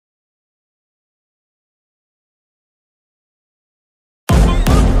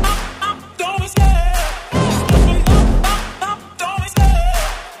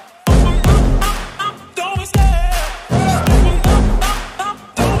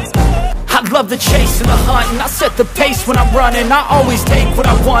love the chase and the hunt, and I set the pace when I'm running. I always take what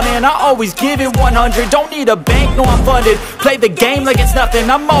I want and I always give it 100. Don't need a bank, no I'm funded. Play the game like it's nothing.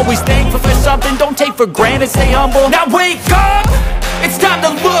 I'm always thankful for something. Don't take for granted, stay humble. Now wake up! It's time to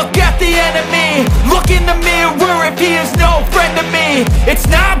look at the enemy. Look in the mirror if he is no friend to me. It's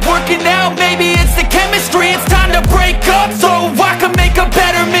not working out, maybe it's the chemistry. It's time to break up so I can make a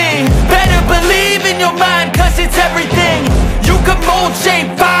better me. Better believe in your mind, cause it's everything. You can mold,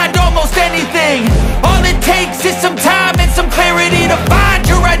 shape, find almost anything. All it takes is some time and some clarity to find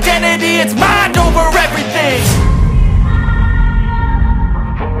your identity. It's mind over everything.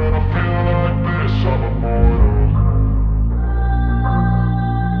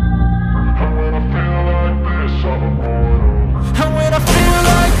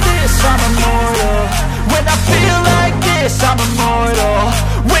 I'm immortal. When I feel like this, I'm immortal.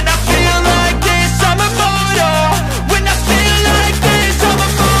 When I feel like this, I'm immortal. When I feel like this, I'm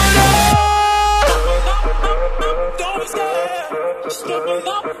immortal. Don't stop. Just don't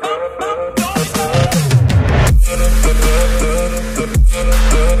stop.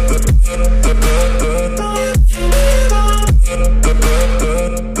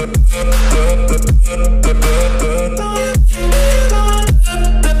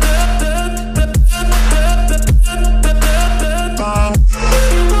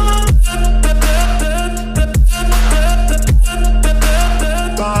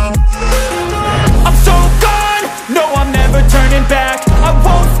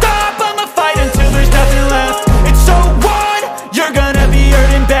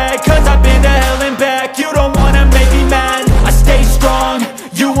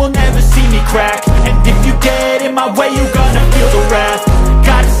 Crack. And if you get in my way, you gonna feel the wrath.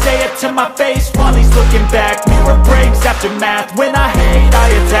 Gotta say it to my face while he's looking back. Mirror breaks after math. When I hate, I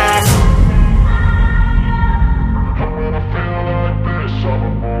attack. When I feel like this, I'm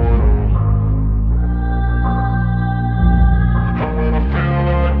immortal. When I feel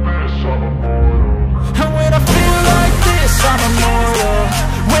like this, I'm immortal. When I feel like this, I'm immortal.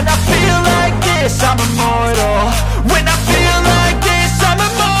 When I feel like this, I'm immortal. When I feel like this, I'm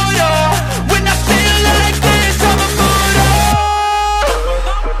immortal. When I feel like this, I'm immortal.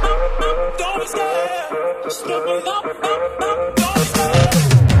 Don't stop. Just don't stop.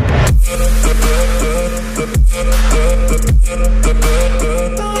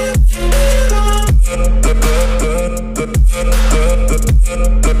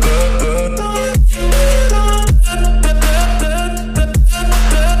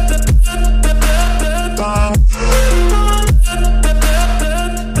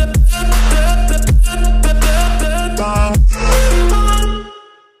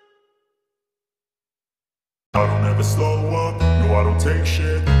 I don't ever slow up, no I don't take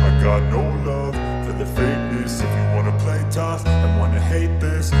shit. I got no love for the fakeness. If you wanna play tough and wanna hate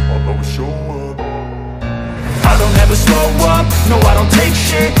this, I'll always show up. I don't ever slow up, no I don't take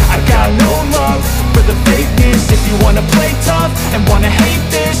shit. I got no love for the fakeness. If you wanna play tough and wanna hate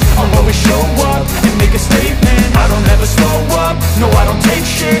this, I'll always show up and make a statement. I don't ever slow up, no I don't take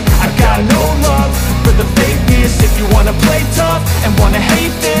shit. I got no love for the fakeness. If you wanna play tough and wanna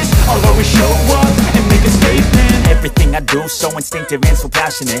hate this, I'll always show up and make a statement. Everything I do so instinctive and so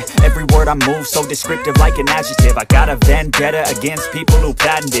passionate. Every word I move so descriptive like an adjective. I got a vendetta against people who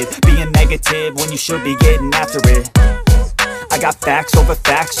patented being negative when you should be getting after it. I got facts over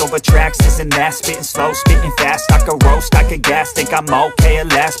tracks, this and that. Spitting slow, spitting fast. I could roast, I could gas. Think I'm okay at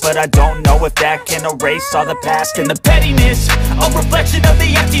last, but I don't know if that can erase all the past. And the pettiness, a reflection of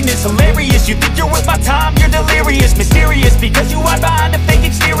the emptiness. Hilarious, you think you're worth my time, you're delirious. Mysterious, because you hide behind a fake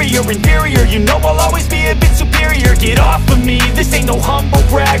exterior. Inferior, you know I'll always be a bit superior. Get off of me, this ain't no humble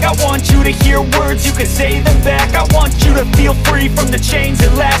brag. I want you to hear words, you can say them back. I want you to feel free from the chains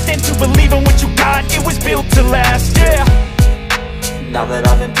at last, and to believe in what you got, it was built to last, yeah. Now that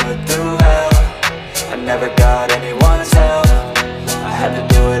I've been put through hell, I never got anyone's help. I had to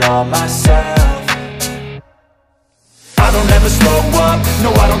do it all myself. I don't ever slow up,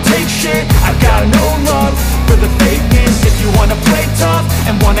 no I don't take shit. I got no love for the fakeness. If you wanna play tough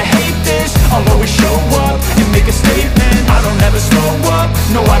and wanna hate this, I'll always show up and make a statement. I don't ever slow up,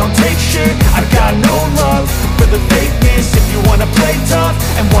 no I don't take shit. I got no love for the fakeness. If you wanna play tough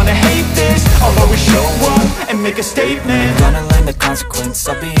and wanna hate this, I'll always show up and make a statement. Gonna learn the consequence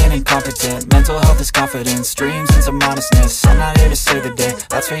of being incompetent. Mental health is confidence, dreams and some modestness. I'm not here to save the day,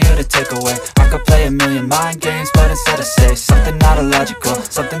 that's for you to take away. I could play a million mind games, but instead I say something not illogical,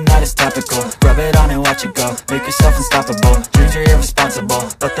 something that is topical. Rub it on and watch it go, make yourself unstoppable. Dreams are irresponsible,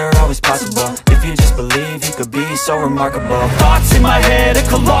 but they're always possible. If you just believe, you could be so remarkable. Thoughts in my head, a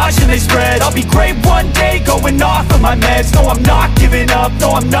collage and they spread. I'll be great one day, going off of my meds. No, I'm not giving up.